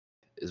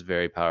is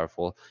very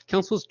powerful.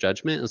 Council's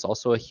Judgment is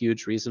also a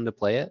huge reason to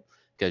play it,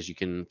 because you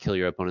can kill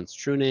your opponent's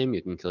True Name,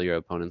 you can kill your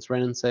opponent's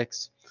Wrenn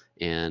 6,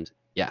 and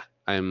yeah,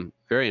 I'm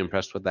very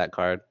impressed with that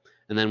card.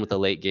 And then with the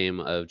late game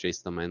of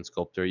Jace the Mind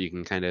Sculptor, you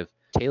can kind of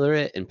tailor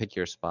it and pick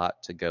your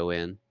spot to go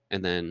in,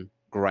 and then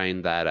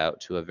grind that out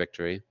to a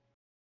victory.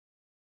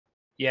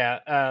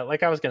 Yeah,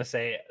 like I was going to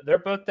say, they're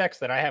both decks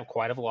that I have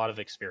quite a lot of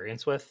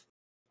experience with.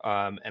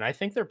 And I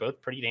think they're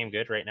both pretty damn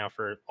good right now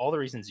for all the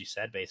reasons you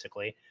said,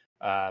 basically.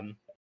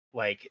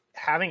 Like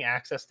having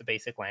access to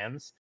basic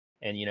lands,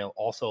 and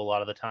also a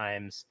lot of the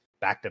times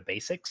back to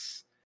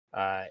basics.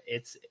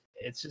 It's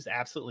just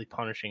absolutely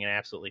punishing and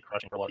absolutely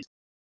crushing for a lot of these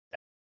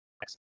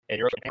decks. And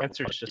your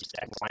answers just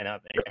line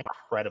up, and you're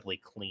incredibly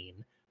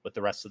clean with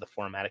the rest of the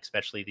format,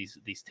 especially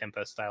these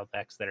tempo style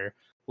decks that are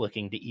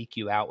looking to eke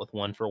you out with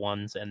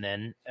 1-for-1s and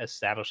then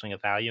establishing a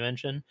value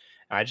engine.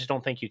 I just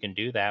don't think you can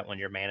do that when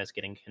your mana is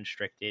getting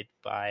constricted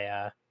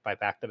by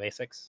back to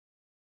basics.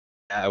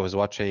 I was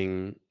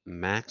watching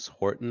Max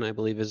Horton, I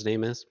believe his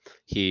name is.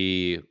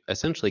 He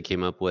essentially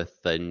came up with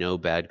the no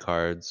bad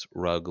cards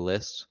rug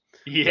list.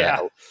 Yeah.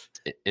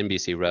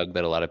 NBC rug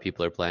that a lot of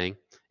people are playing.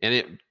 And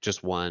it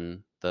just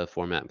won the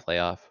format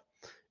playoff.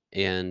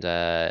 And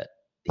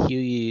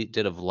he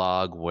did a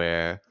vlog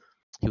where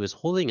he was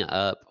holding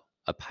up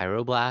a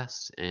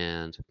Pyroblast,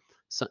 and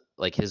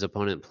like his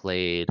opponent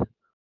played,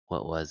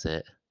 what was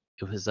it?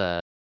 It was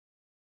like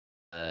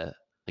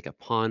a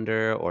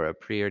Ponder or a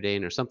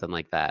Preordain or something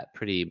like that,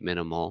 pretty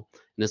minimal.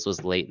 And this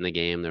was late in the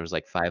game. There was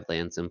like 5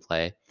 lands in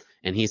play.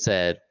 And he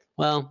said,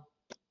 well,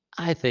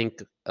 I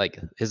think like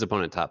his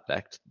opponent top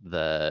decked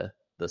the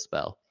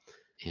spell.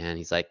 And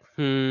he's like,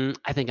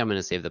 I think I'm going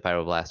to save the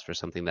Pyroblast for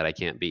something that I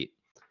can't beat.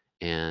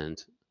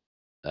 And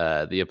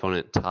the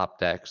opponent top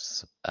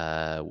decks,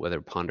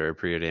 whether Ponder or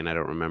Preordain, I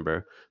don't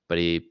remember, but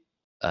he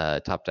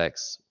top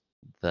decks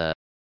the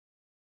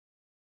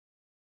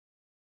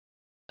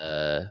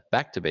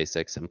back to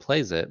basics and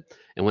plays it.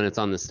 And when it's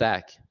on the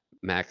stack,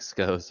 Max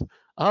goes,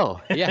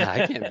 oh, yeah,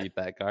 I can't beat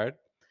that card.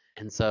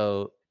 And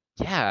so,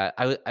 yeah,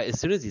 I as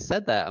soon as he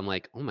said that, I'm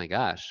like, oh my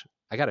gosh,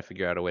 I got to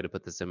figure out a way to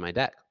put this in my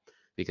deck.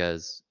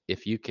 Because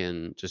if you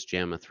can just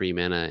jam a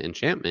 3-mana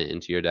enchantment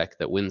into your deck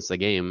that wins the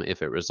game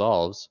if it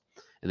resolves,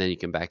 and then you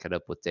can back it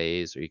up with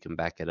Daze, or you can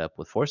back it up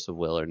with Force of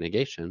Will or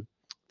Negation,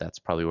 that's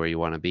probably where you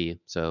want to be.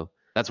 So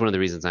that's one of the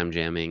reasons I'm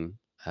jamming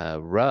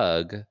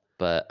Rug,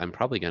 but I'm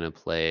probably going to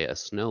play a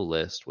Snow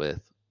list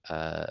with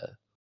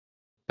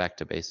back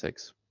to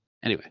basics.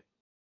 Anyway,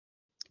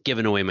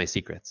 giving away my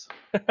secrets.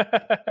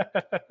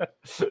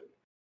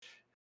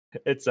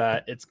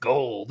 It's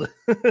gold.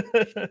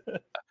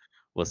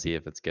 We'll see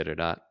if it's good or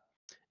not.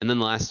 And then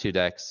the last 2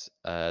 decks,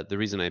 the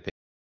reason I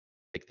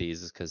picked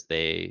these is because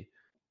they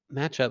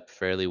match up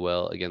fairly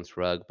well against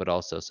Rug, but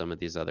also some of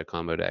these other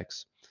combo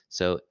decks.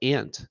 So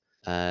Ant,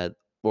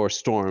 or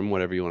Storm,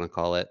 whatever you want to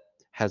call it,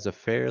 has a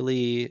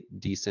fairly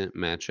decent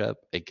matchup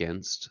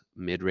against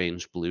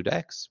mid-range blue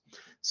decks.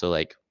 So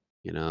like,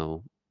 you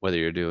know, whether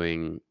you're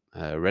doing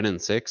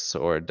Renin 6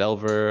 or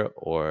Delver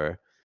or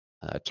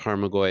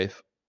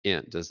Tarmogoyf,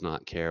 Ant does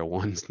not care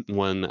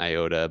one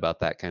iota about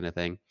that kind of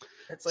thing.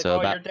 It's like,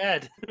 so you're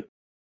dead.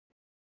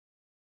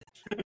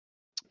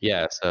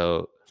 Yeah,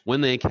 so when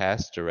they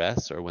cast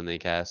Duress or when they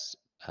cast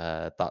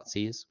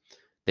Thoughtseize,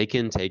 they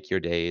can take your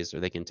Daze, or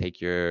they can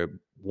take your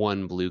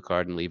 1 blue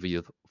card and leave you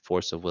with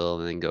Force of Will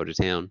and then go to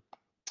town.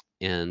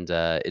 And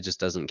it just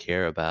doesn't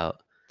care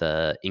about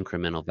the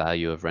incremental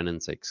value of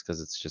Renin 6 because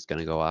it's just going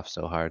to go off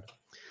so hard.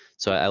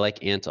 So I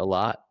like Ant a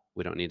lot.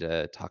 We don't need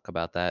to talk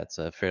about that. It's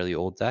a fairly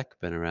old deck,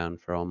 been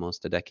around for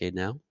almost a decade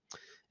now.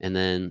 And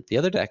then the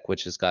other deck,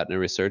 which has gotten a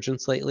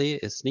resurgence lately,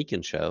 is Sneak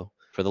and Show.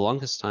 For the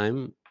longest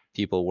time,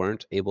 people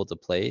weren't able to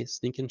play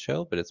Sneak and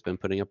Show, but it's been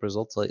putting up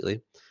results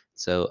lately.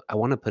 So I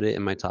want to put it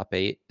in my top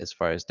 8 as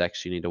far as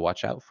decks you need to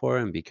watch out for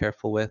and be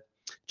careful with.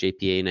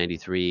 JPA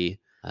 93,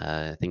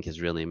 I think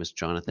his real name is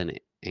Jonathan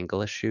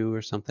Angelishu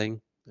or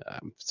something.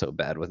 I'm so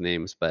bad with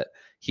names, but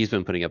he's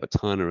been putting up a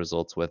ton of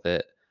results with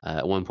it.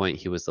 At one point,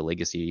 he was the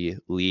Legacy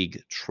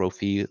League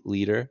trophy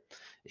leader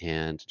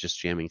and just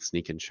jamming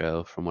Sneak and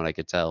Show from what I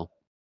could tell.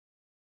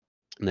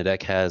 And the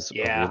deck has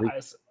a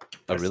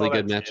really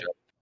good matchup.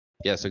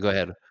 Yeah, so go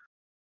ahead.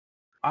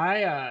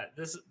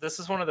 This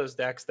is one of those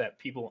decks that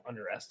people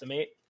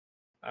underestimate.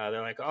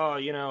 They're like, oh,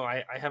 you know,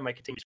 I have my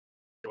continuous.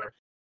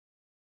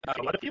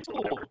 A lot of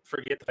people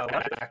forget the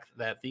fact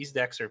that these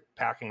decks are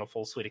packing a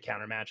full suite of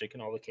counter magic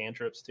and all the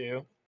cantrips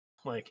too.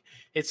 Like,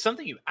 it's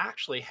something you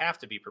actually have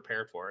to be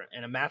prepared for,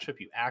 and a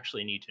matchup you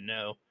actually need to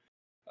know.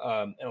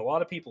 And a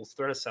lot of people's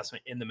threat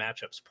assessment in the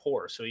matchup's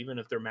poor. So even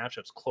if their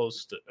matchup's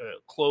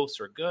close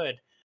or good,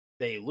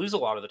 they lose a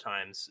lot of the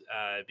times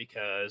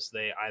because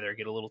they either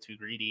get a little too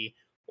greedy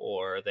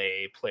or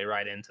they play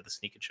right into the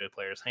Sneak and Show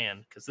player's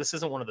hand. Because this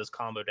isn't one of those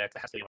combo decks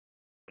that has to be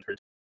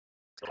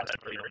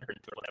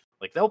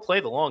like, they'll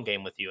play the long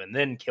game with you and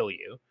then kill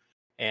you.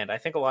 And I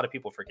think a lot of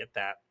people forget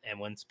that. And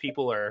when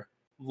people are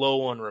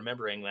low on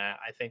remembering that,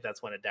 I think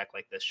that's when a deck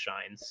like this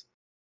shines.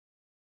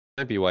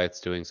 Might be why it's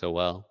doing so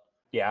well.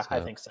 Yeah, I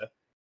think so.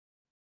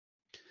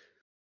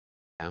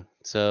 Yeah,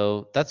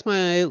 so that's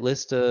my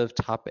list of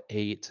top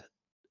 8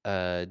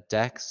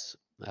 decks.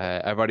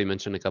 I've already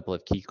mentioned a couple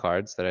of key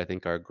cards that I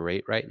think are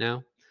great right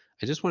now.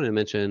 I just wanted to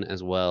mention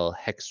as well,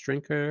 Hex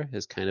Drinker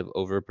has kind of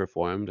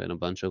overperformed in a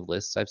bunch of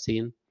lists I've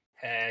seen.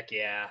 Heck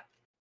yeah.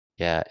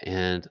 Yeah,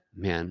 and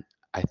man,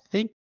 I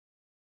think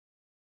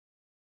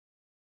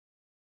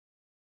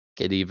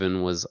it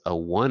even was a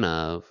one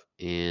of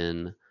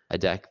in a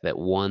deck that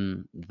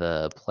won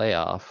the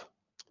playoff,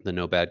 the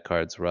No Bad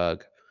Cards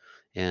Rug.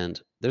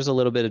 And there's a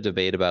little bit of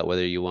debate about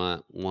whether you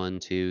want 1,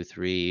 2,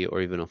 3,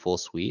 or even a full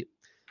suite.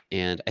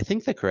 And I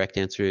think the correct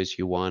answer is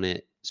you want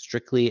it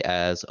strictly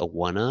as a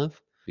one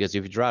of, because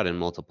if you draw it in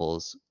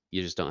multiples,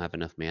 you just don't have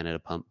enough mana to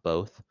pump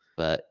both.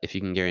 But if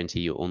you can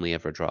guarantee you only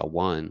ever draw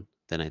one,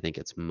 then I think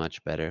it's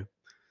much better.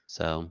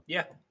 So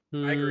Yeah,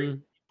 I agree.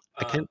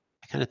 I kind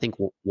of think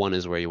one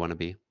is where you want to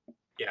be.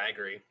 Yeah, I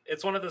agree.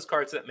 It's one of those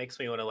cards that makes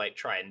me want to like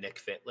try a Nick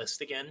Fit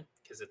list again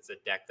because it's a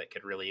deck that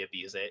could really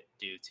abuse it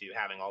due to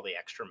having all the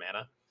extra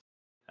mana.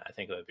 I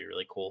think it would be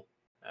really cool,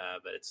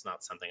 but it's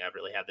not something I've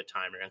really had the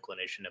time or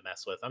inclination to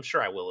mess with. I'm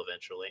sure I will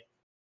eventually.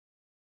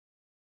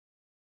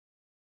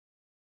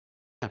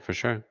 Yeah, for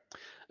sure.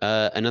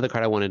 Another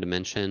card I wanted to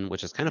mention,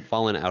 which has kind of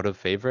fallen out of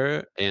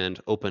favor and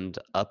opened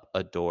up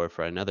a door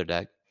for another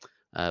deck,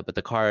 but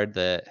the card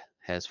that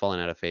has fallen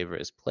out of favor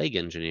is Plague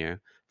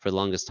Engineer. For the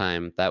longest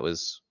time, that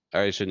was,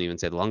 or I shouldn't even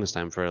say the longest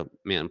time, for,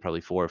 man,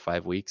 probably 4 or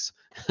 5 weeks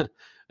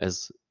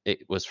as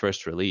it was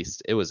first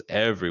released. It was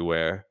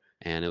everywhere,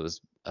 and it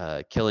was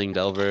killing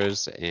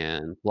Delvers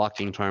and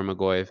blocking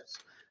Tarmogoyfs.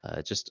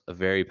 Just a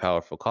very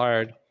powerful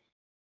card.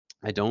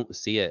 I don't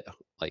see it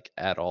like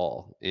at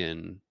all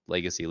in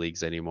legacy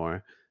leagues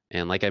anymore.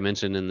 And like I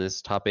mentioned in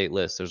this top 8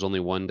 list, there's only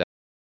one deck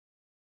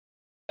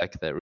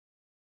that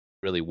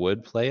really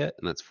would play it,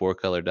 and that's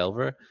 4-color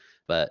Delver.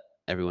 But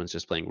everyone's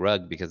just playing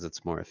Rug because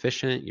it's more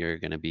efficient. You're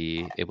going to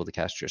be able to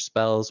cast your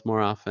spells more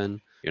often.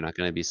 You're not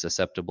going to be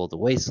susceptible to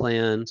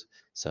Wasteland.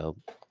 So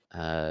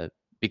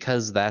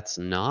because that's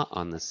not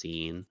on the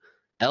scene,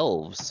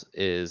 Elves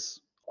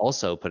is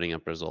also putting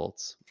up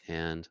results.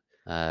 And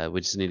we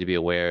just need to be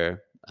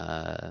aware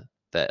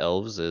that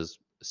Elves is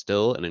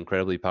still an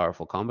incredibly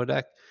powerful combo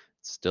deck.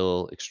 It's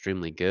still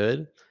extremely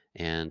good,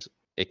 and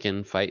it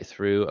can fight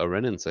through a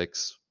Wrenn and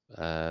 6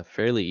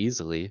 fairly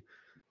easily,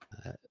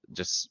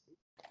 just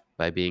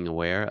by being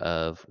aware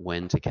of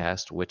when to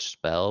cast which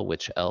spell,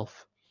 which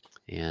elf.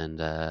 And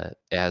it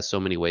has so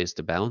many ways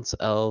to bounce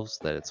elves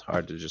that it's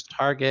hard to just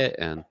target.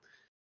 And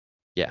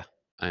yeah,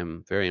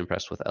 I'm very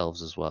impressed with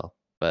elves as well.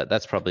 But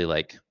that's probably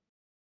like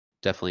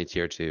definitely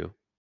tier 2.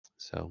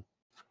 So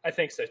I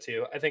think so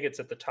too. I think it's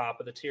at the top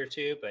of the tier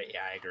 2, but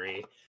yeah, I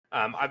agree.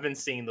 I've been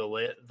seeing the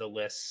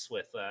lists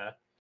with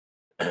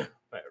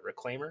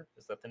Reclaimer.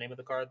 Is that the name of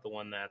the card? The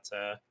one that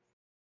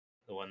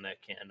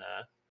can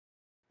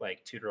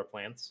like tutor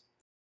plants.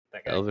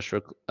 That guy. Elvish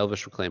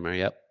Reclaimer.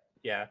 Yep.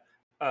 Yeah.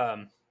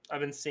 I've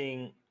been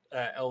seeing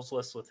Elves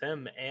lists with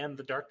him and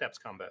the Dark Depths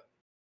combo.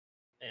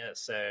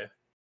 So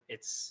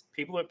it's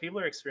people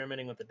are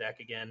experimenting with the deck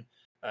again.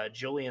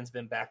 Julian's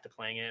been back to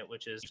playing it,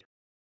 which is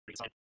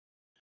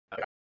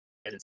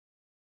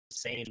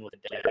insane with the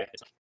deck.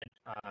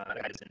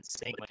 That is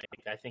insane.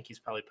 I think he's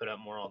probably put up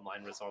more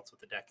online results with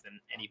the deck than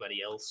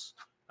anybody else.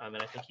 And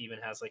I think he even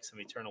has like some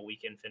Eternal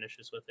Weekend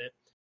finishes with it.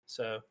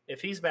 So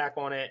if he's back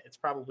on it, it's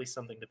probably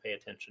something to pay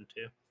attention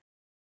to.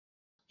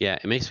 Yeah,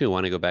 it makes me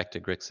want to go back to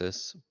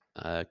Grixis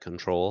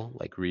control,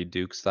 like Reed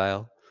Duke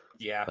style.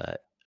 Yeah.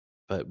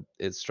 But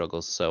it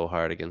struggles so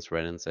hard against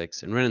Wrenn and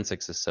 6. And Wrenn and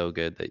 6 is so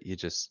good that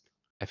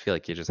I feel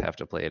like you just have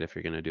to play it if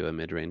you're going to do a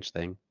mid-range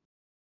thing.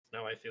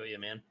 No, I feel you,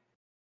 man.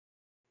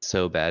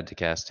 So bad to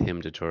cast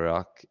Hymn to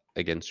Turok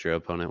against your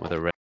opponent with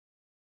a Wrenn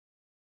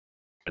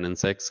and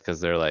 6 because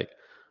they're like,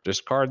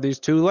 discard these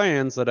 2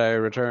 lands that I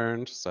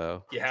returned.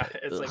 So yeah,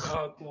 it's like,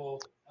 oh,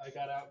 cool. I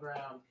got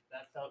outground.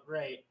 That felt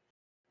great.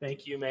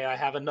 Thank you. May I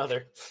have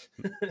another?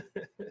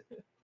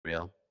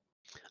 Real.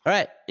 All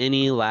right.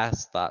 Any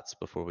last thoughts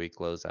before we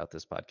close out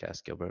this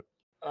podcast, Gilbert?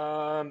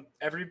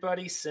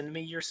 Everybody send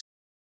me your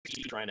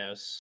Siege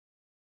Rhinos.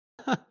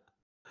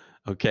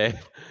 Okay.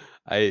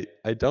 I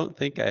don't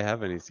think I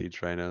have any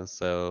Siege Rhinos,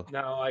 so...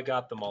 No, I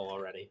got them all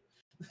already.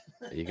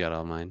 You got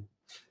all mine.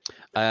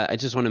 I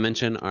just want to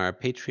mention our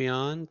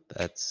Patreon.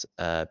 That's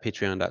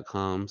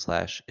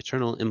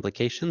patreon.com/eternal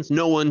implications.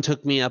 No one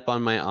took me up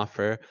on my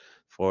offer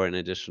for an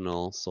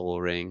additional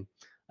Soul Ring.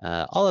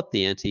 I'll up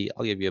the ante.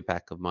 I'll give you a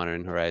pack of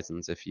Modern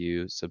Horizons if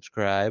you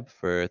subscribe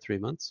for 3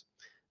 months.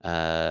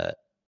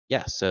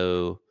 Yeah,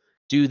 so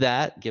do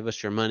that. Give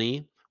us your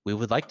money. We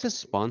would like to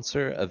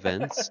sponsor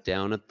events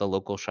down at the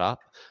local shop.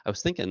 I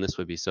was thinking this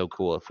would be so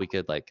cool if we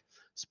could like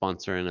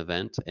sponsor an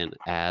event and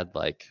add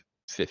like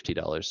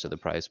 $50 to the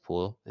prize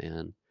pool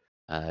and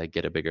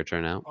get a bigger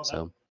turnout.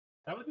 So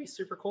that would be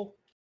super cool.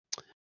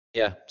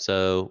 Yeah,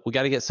 so we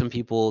got to get some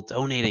people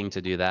donating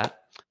to do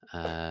that.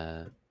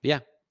 Yeah,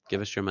 give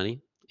us your money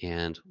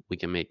and we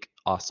can make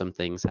awesome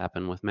things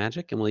happen with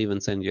Magic, and we'll even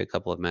send you a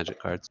couple of Magic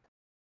cards.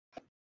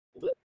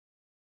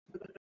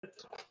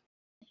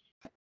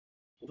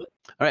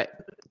 All right,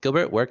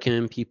 Gilbert, where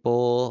can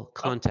people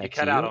contact you?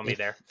 Cut out on me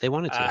there. They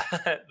wanted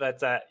to.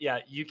 But yeah,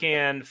 you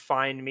can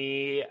find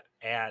me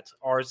at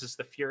Ours is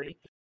the Fury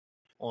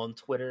on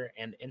Twitter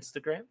and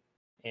Instagram.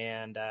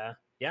 And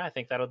yeah, I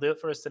think that'll do it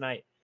for us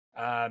tonight.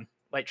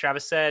 Like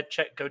Travis said,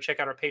 go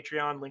check out our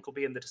Patreon. Link will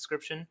be in the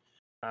description.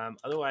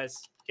 Otherwise,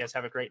 you guys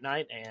have a great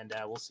night, and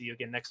we'll see you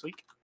again next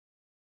week.